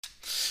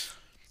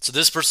So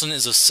this person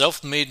is a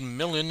self-made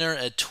millionaire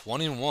at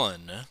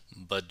 21,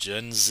 but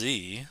Gen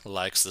Z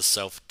lacks the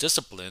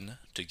self-discipline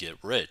to get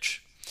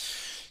rich.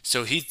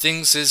 So he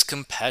thinks his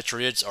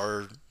compatriots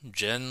are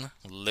Gen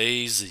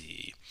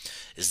lazy.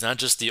 It's not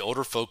just the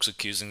older folks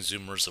accusing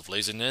Zoomers of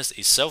laziness.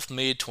 A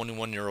self-made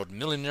 21-year-old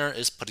millionaire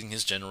is putting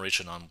his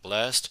generation on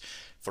blast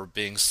for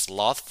being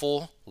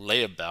slothful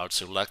layabouts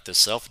who lack the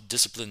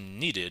self-discipline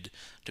needed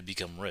to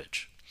become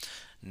rich.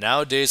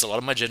 Nowadays, a lot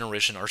of my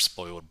generation are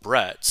spoiled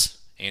brats.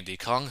 Andy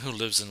Kong, who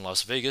lives in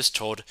Las Vegas,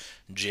 told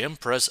Jam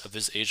Press of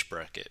his age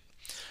bracket.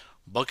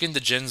 Bucking the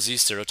Gen Z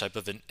stereotype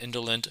of an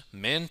indolent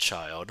man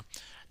child,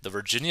 the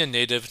Virginia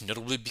native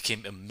notably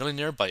became a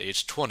millionaire by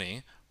age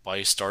 20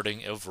 by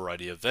starting a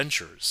variety of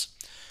ventures.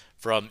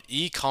 From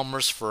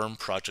e-commerce firm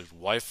Project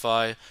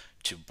Wi-Fi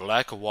to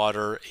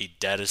Blackwater, a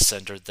data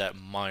center that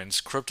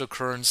mines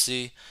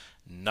cryptocurrency,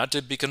 not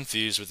to be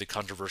confused with the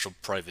controversial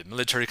private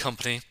military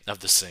company of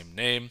the same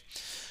name.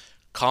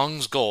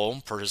 Kong's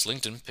goal, per his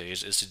LinkedIn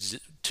page, is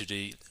to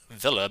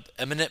develop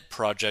eminent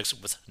projects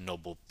with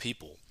noble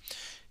people.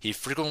 He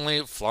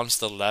frequently flaunts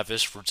the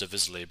lavish fruits of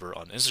his labor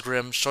on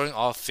Instagram, showing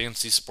off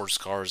fancy sports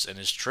cars and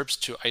his trips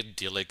to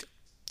idyllic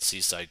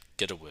seaside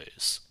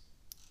getaways.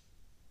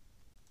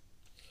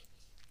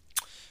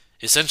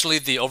 Essentially,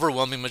 the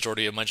overwhelming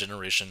majority of my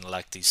generation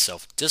lacked the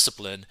self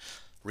discipline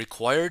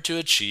required to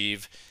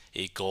achieve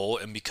a goal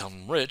and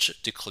become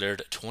rich,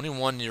 declared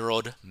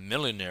 21-year-old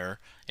millionaire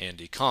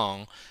Andy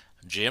Kong,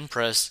 JM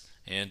Press,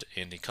 and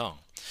Andy Kong.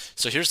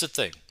 So here's the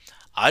thing,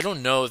 I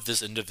don't know if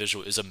this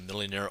individual is a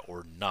millionaire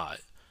or not,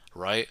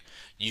 right?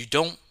 You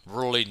don't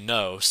really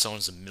know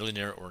someone's a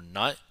millionaire or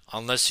not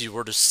unless you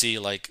were to see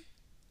like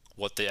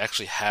what they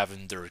actually have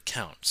in their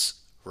accounts,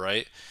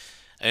 right?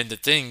 And the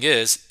thing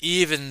is,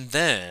 even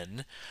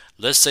then,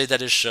 let's say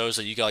that it shows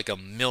that you got like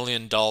 $1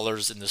 million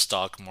in the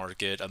stock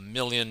market, $1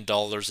 million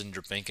in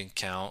your bank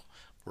account,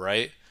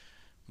 right?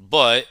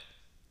 But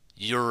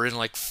you're in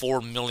like $4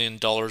 million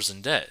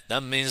in debt.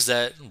 That means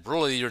that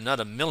really you're not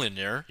a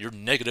millionaire, you're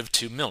negative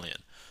 2 million,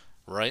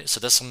 right? So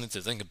that's something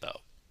to think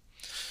about.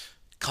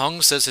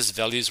 Kong says his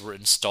values were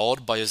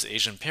installed by his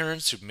Asian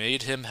parents who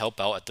made him help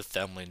out at the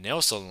family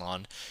nail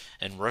salon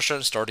and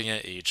restaurant starting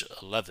at age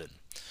 11.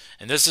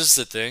 And this is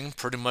the thing,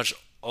 pretty much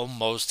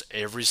almost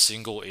every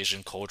single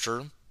Asian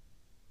culture,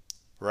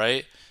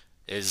 right,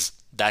 is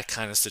that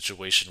kind of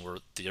situation where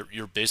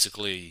you're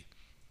basically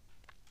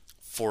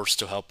forced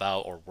to help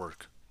out or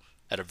work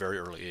at a very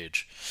early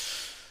age.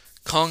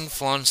 Kong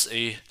flaunts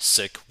a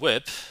sick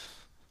whip,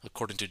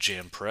 according to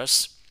Jam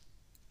Press,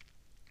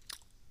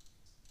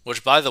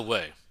 which, by the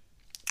way,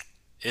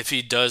 if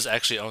he does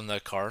actually own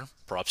that car,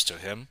 props to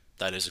him.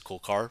 That is a cool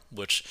car,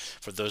 which,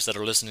 for those that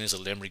are listening, is a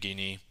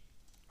Lamborghini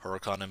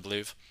Huracan, I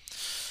believe.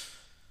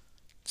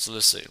 So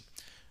let's see.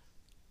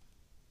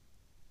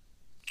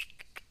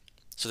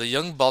 So the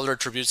young baller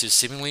attributes his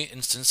seemingly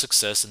instant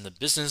success in the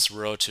business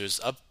world to his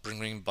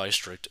upbringing by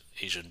strict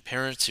Asian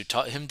parents who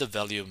taught him the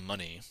value of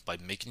money by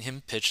making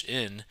him pitch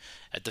in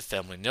at the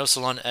family nail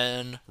salon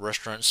and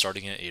restaurant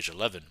starting at age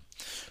 11.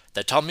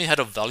 That taught me how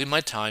to value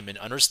my time and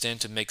understand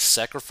to make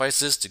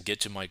sacrifices to get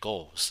to my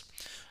goals,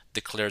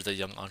 declared the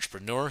young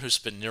entrepreneur who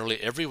spent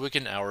nearly every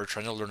weekend hour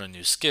trying to learn a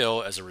new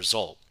skill as a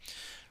result.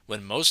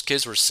 When most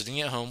kids were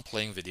sitting at home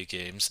playing video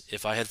games,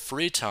 if I had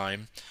free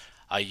time,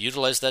 I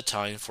utilized that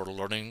time for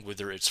learning,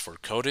 whether it's for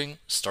coding,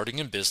 starting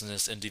a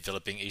business, and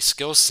developing a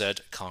skill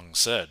set, Kong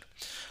said.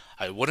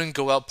 I wouldn't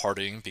go out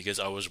partying because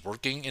I was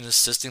working and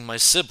assisting my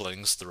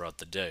siblings throughout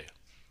the day.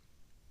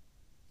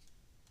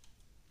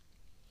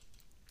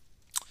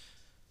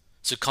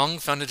 So Kong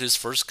founded his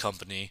first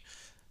company,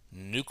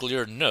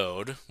 Nuclear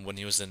Node, when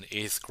he was in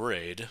 8th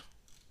grade.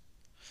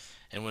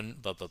 And when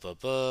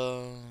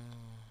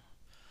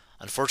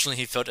unfortunately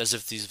he felt as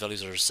if these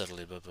values are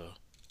steadily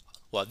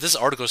Well, this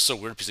article is so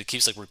weird because it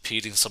keeps like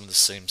repeating some of the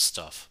same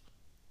stuff.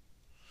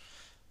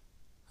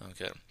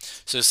 Okay.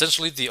 So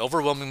essentially, the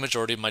overwhelming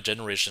majority of my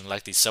generation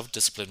lack the self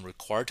discipline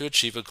required to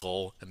achieve a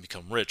goal and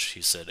become rich,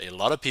 he said. A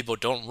lot of people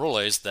don't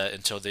realize that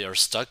until they are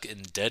stuck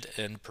in dead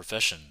end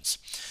professions.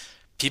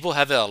 People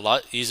have it a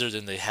lot easier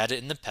than they had it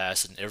in the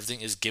past, and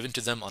everything is given to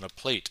them on a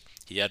plate,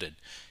 he added.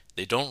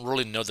 They don't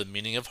really know the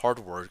meaning of hard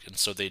work, and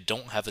so they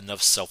don't have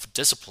enough self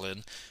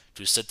discipline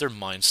to set their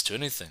minds to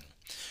anything.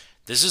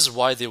 This is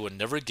why they will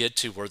never get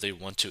to where they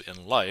want to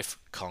in life,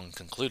 Kong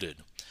concluded.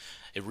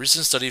 A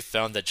recent study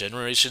found that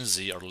Generation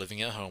Z are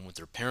living at home with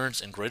their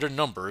parents in greater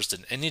numbers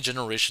than any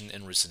generation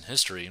in recent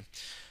history,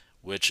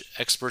 which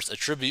experts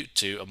attribute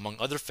to, among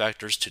other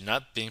factors, to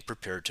not being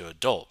prepared to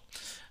adult.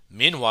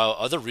 Meanwhile,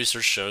 other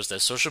research shows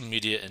that social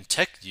media and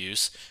tech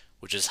use,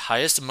 which is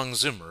highest among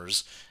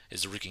Zoomers,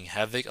 is wreaking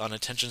havoc on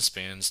attention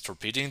spans,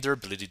 torpedoing their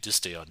ability to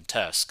stay on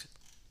task.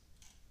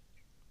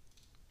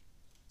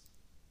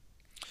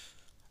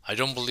 I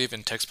don't believe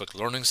in textbook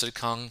learning, said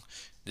Kong,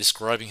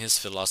 describing his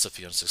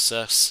philosophy on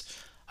success.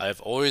 I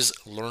have always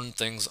learned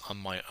things on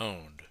my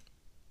own.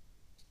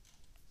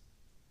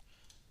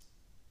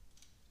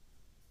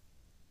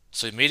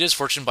 So he made his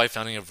fortune by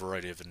founding a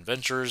variety of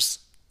ventures,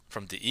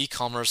 from the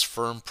e-commerce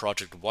firm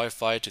Project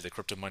Wi-Fi to the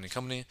crypto mining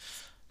company.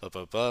 Blah,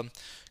 blah, blah.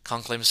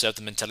 Kong claims to have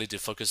the mentality to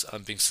focus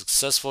on being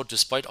successful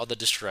despite all the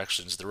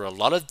distractions. There were a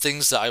lot of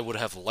things that I would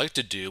have liked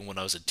to do when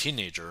I was a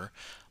teenager,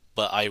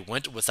 but I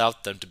went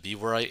without them to be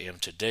where I am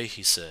today,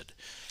 he said.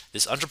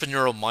 This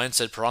entrepreneurial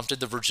mindset prompted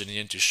the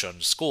Virginian to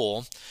shun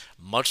school,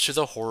 much to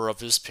the horror of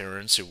his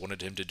parents who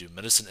wanted him to do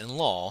medicine and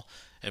law,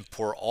 and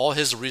pour all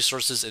his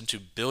resources into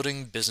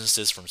building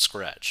businesses from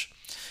scratch.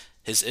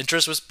 His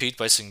interest was piqued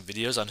by seeing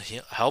videos on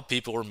how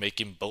people were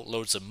making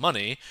boatloads of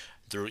money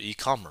through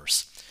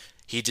e-commerce.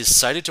 He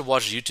decided to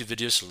watch YouTube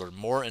videos to learn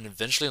more and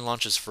eventually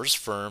launch his first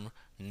firm,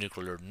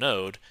 Nuclear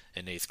Node,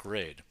 in 8th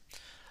grade.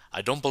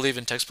 I don't believe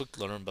in textbook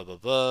learning, blah blah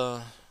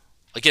blah.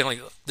 Again,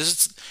 like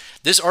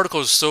this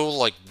article is so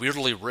like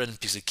weirdly written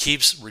because it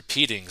keeps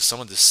repeating some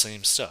of the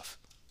same stuff.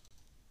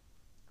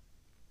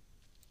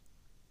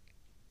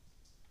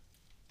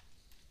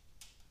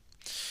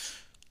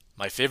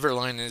 My favorite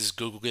line is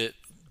Google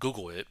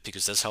it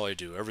because that's how I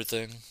do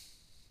everything.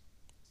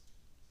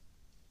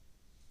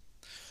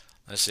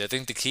 Let's see. I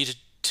think the key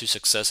to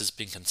success is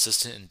being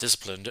consistent and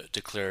disciplined,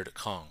 declared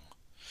Kong.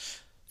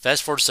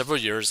 Fast forward several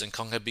years, and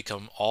Kong had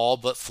become all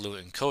but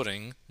fluent in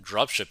coding,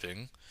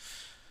 dropshipping,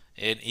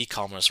 and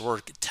e-commerce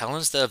work,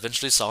 talents that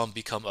eventually saw him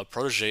become a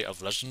protege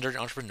of legendary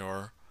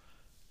entrepreneur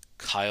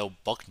Kyle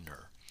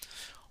Buckner.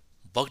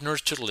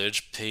 Buckner's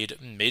tutelage paid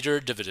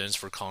major dividends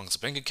for Kong's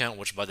bank account,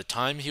 which by the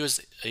time he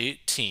was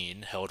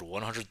 18 held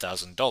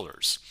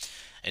 $100,000,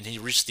 and he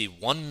reached the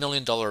 $1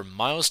 million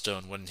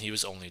milestone when he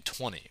was only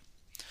 20.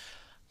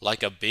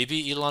 Like a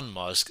baby Elon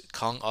Musk,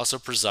 Kong also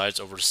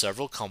presides over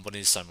several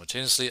companies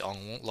simultaneously,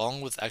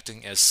 along with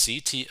acting as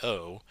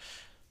CTO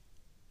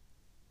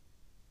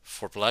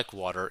for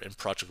Blackwater and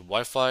Project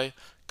Wi-Fi.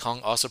 Kong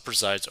also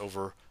presides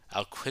over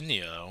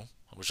Alquinio,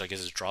 which I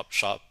guess is drop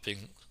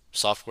shopping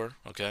software.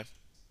 Okay.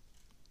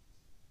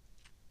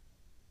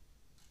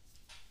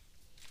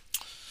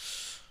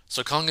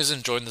 So Kong is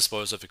enjoying the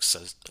spoils of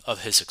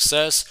his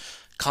success.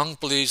 Kong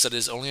believes that it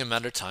is only a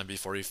matter of time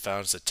before he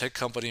founds a tech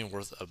company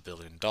worth $1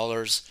 billion.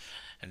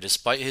 And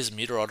despite his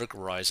meteoric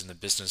rise in the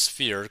business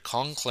sphere,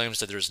 Kong claims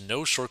that there is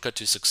no shortcut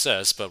to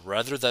success, but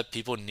rather that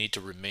people need to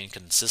remain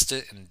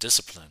consistent and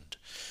disciplined.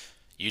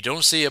 You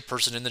don't see a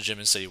person in the gym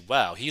and say,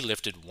 wow, he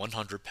lifted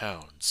 100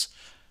 pounds,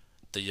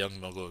 the young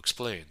mogul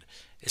explained.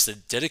 It's the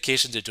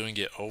dedication to doing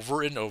it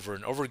over and over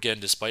and over again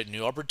despite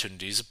new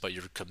opportunities, but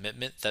your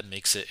commitment that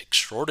makes it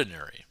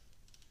extraordinary.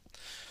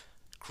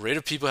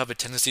 Creative people have a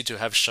tendency to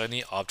have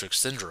shiny object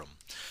syndrome,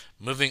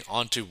 moving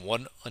onto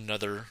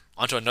another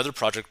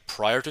project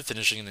prior to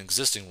finishing an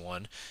existing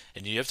one,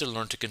 and you have to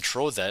learn to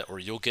control that or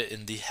you'll get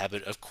in the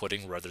habit of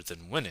quitting rather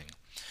than winning.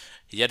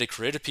 Yet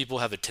creative people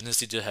have a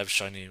tendency to have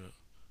shiny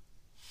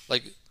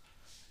like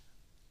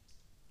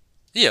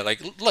yeah,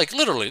 like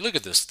literally look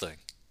at this thing.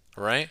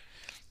 Right?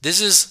 This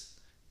is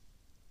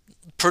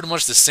pretty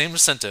much the same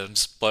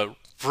sentence but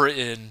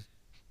written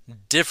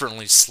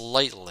differently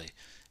slightly.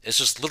 It's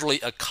just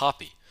literally a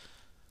copy.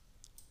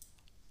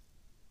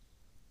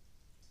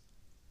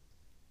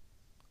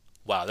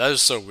 Wow, that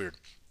is so weird.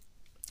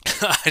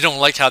 I don't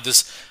like how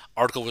this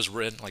article was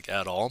written, like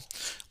at all.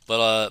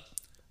 But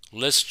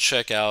let's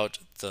check out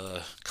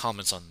the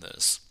comments on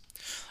this.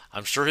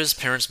 I'm sure his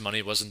parents'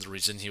 money wasn't the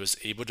reason he was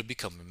able to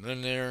become a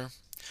millionaire.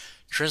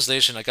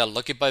 Translation: I got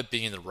lucky by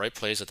being in the right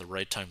place at the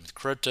right time with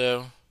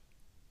crypto.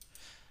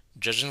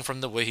 Judging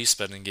from the way he's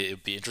spending it, it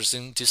would be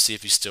interesting to see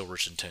if he's still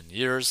rich in 10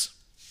 years.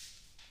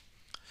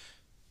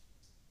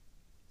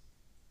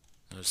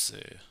 Let's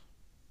see.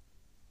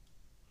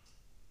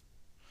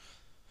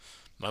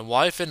 My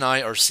wife and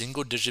I are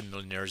single digit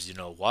millionaires. You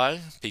know why?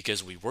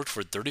 Because we worked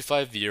for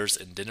 35 years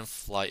and didn't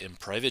fly in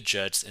private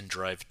jets and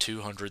drive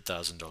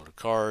 $200,000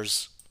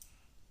 cars.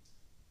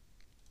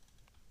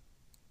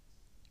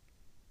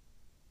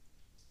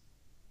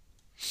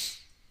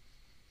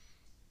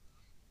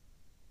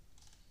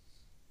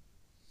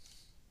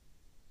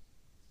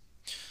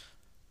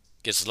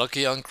 Gets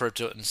lucky on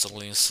crypto and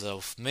suddenly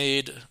self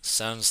made.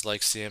 Sounds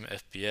like Sam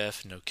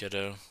FBF, no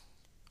kiddo.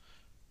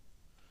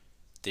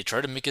 They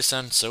try to make it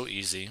sound so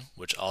easy,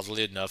 which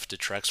oddly enough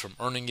detracts from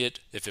earning it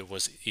if it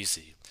was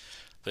easy.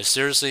 But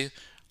seriously,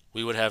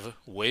 we would have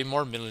way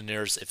more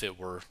millionaires if it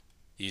were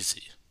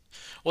easy.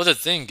 Well, the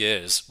thing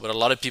is, what a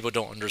lot of people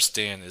don't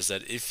understand is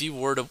that if you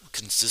were to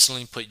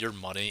consistently put your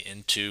money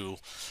into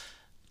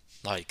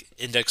like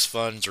index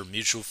funds or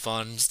mutual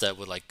funds that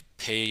would like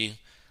pay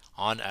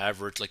on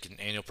average like an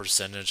annual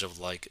percentage of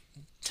like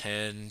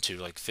 10 to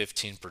like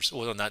 15%,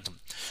 well not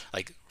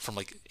like from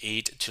like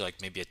 8 to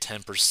like maybe a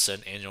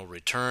 10% annual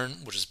return,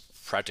 which is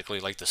practically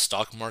like the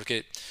stock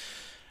market,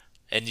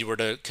 and you were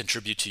to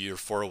contribute to your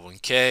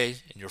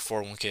 401k and your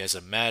 401k as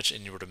a match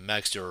and you were to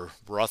max your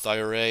Roth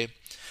IRA,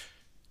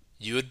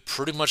 you would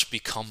pretty much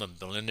become a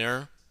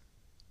millionaire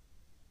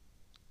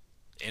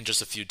in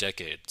just a few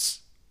decades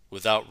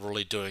without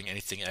really doing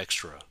anything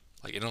extra.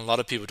 Like, and a lot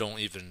of people don't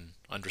even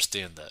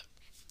understand that.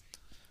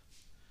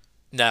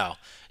 Now,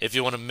 if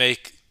you want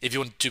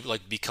to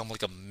like become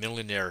like a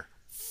millionaire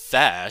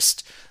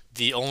fast,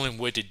 The only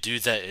way to do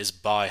that is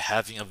by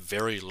having a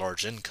very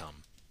large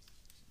income.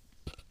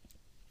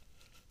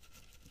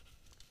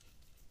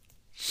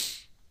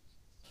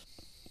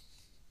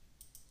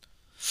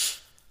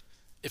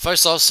 If I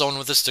saw someone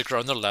with a sticker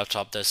on their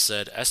laptop that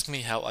said, "Ask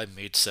me how I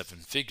made seven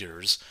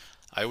figures,"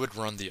 I would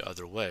run the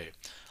other way.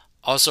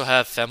 Also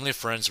have family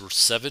friends with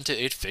seven to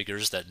eight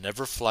figures that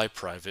never fly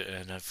private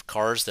and have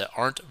cars that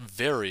aren't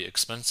very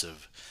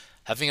expensive.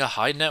 Having a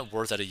high net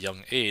worth at a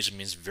young age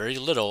means very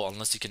little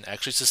unless you can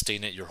actually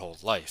sustain it your whole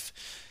life.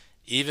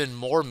 Even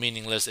more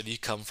meaningless if you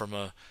come from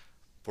a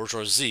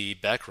bourgeoisie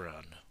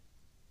background.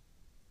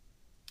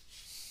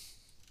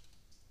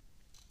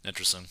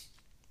 Interesting.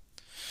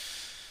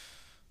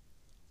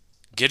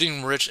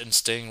 Getting rich and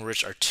staying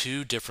rich are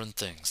two different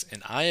things,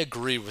 and I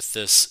agree with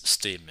this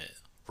statement,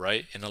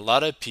 right? And a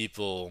lot of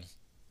people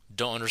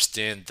don't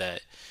understand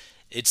that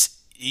it's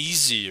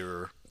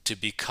easier to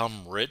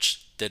become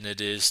rich than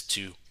it is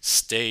to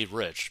stay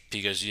rich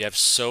because you have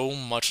so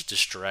much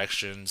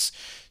distractions,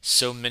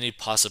 so many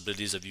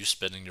possibilities of you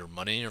spending your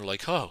money. And you're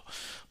like, oh,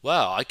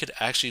 wow, I could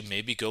actually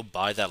maybe go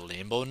buy that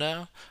Lambo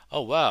now.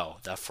 Oh, wow,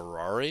 that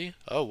Ferrari.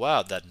 Oh,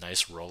 wow, that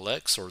nice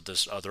Rolex or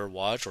this other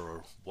watch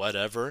or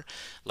whatever.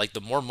 Like,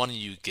 the more money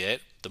you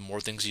get, the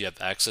more things you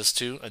have access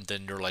to. And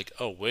then you're like,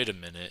 oh, wait a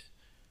minute.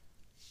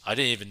 I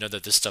didn't even know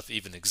that this stuff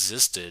even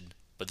existed,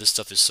 but this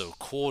stuff is so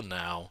cool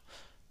now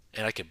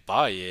and I could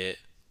buy it,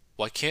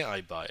 why can't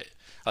I buy it?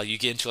 You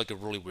get into like a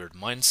really weird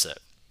mindset.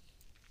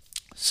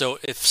 So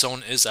if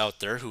someone is out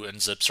there who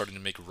ends up starting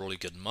to make really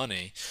good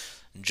money,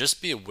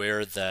 just be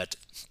aware that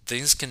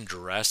things can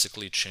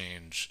drastically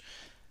change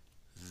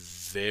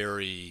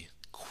very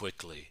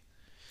quickly.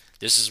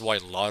 This is why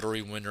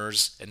lottery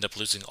winners end up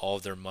losing all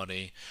of their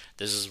money.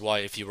 This is why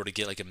if you were to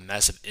get like a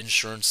massive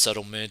insurance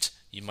settlement,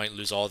 you might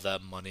lose all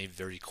that money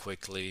very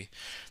quickly.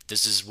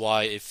 This is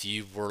why if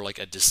you were like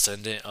a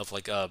descendant of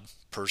like a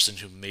person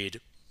who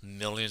made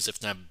millions,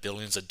 if not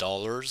billions of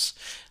dollars,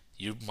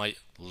 you might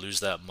lose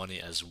that money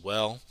as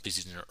well because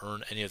you didn't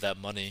earn any of that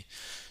money.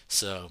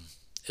 So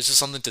it's just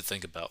something to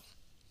think about.